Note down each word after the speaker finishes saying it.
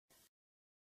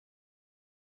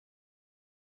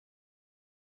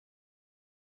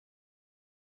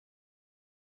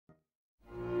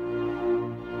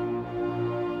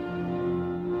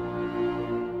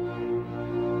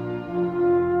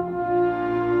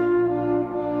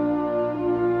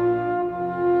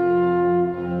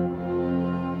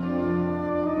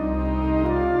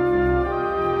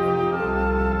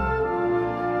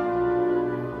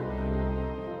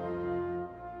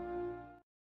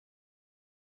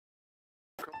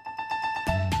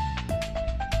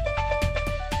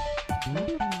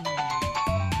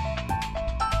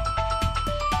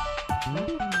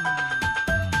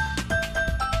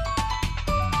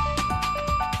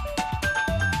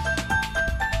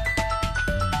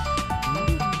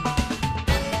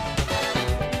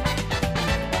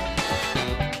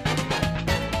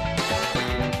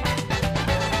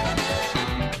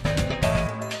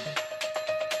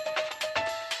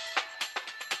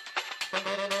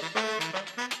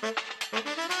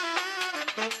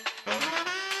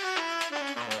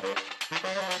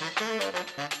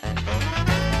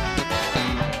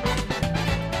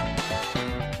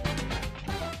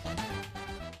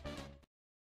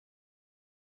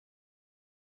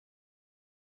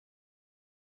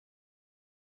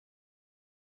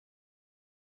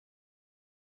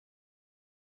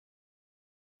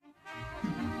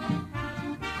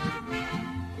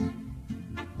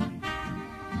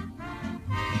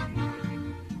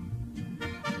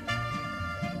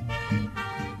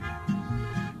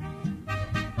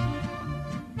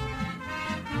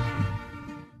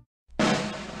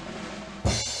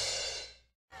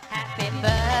Happy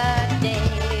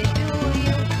birthday to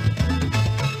you.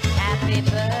 Happy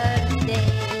birthday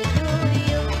to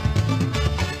you.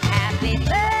 Happy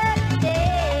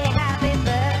birthday, happy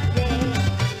birthday,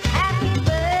 happy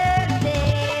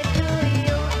birthday to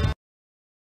you.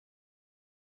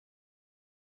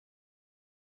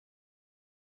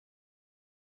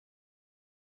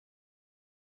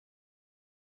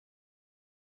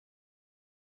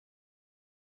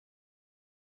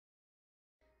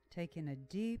 Take in a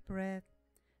deep breath,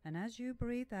 and as you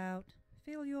breathe out,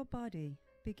 feel your body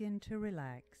begin to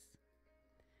relax.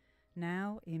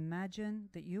 Now imagine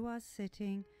that you are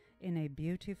sitting in a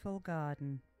beautiful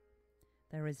garden.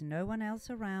 There is no one else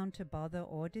around to bother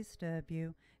or disturb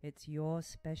you. It's your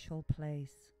special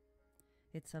place.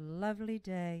 It's a lovely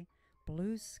day,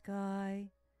 blue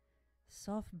sky,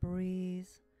 soft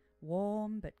breeze,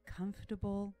 warm but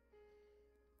comfortable.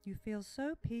 You feel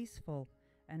so peaceful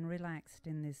and relaxed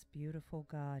in this beautiful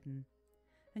garden.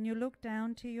 And you look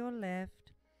down to your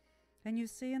left and you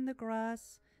see in the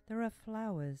grass there are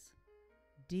flowers,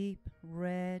 deep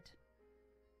red,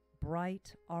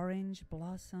 bright orange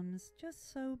blossoms,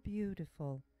 just so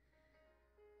beautiful,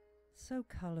 so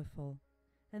colorful.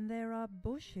 And there are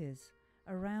bushes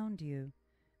around you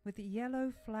with yellow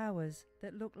flowers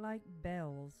that look like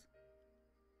bells.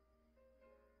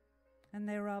 And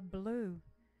there are blue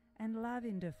and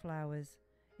lavender flowers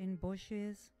in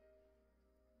bushes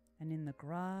and in the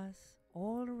grass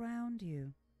all around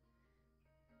you.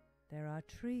 There are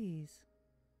trees,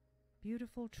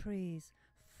 beautiful trees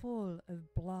full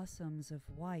of blossoms of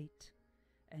white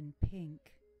and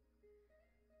pink,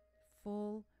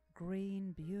 full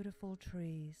green beautiful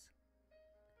trees.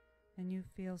 And you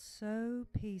feel so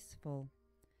peaceful,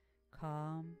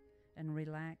 calm and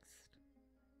relaxed.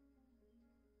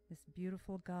 This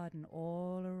beautiful garden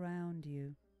all around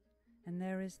you. And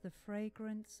there is the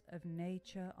fragrance of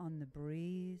nature on the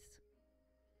breeze.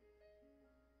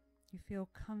 You feel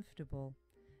comfortable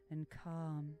and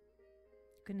calm.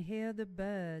 You can hear the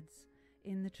birds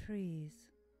in the trees,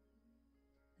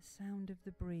 the sound of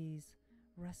the breeze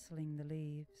rustling the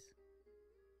leaves.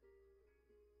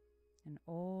 And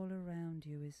all around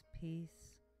you is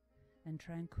peace and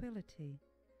tranquility.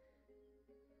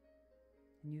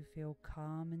 And you feel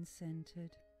calm and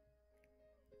centered.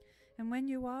 And when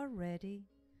you are ready,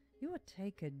 you will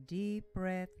take a deep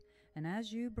breath, and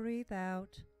as you breathe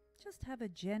out, just have a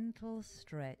gentle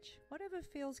stretch, whatever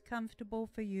feels comfortable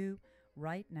for you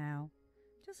right now.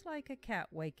 Just like a cat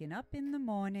waking up in the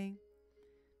morning,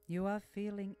 you are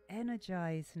feeling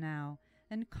energized now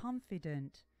and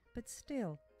confident, but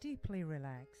still deeply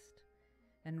relaxed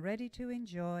and ready to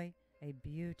enjoy a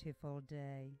beautiful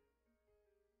day.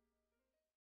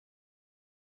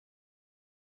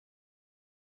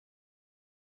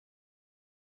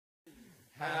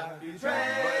 Happy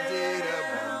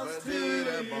trails to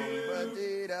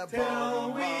you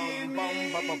till we meet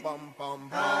again.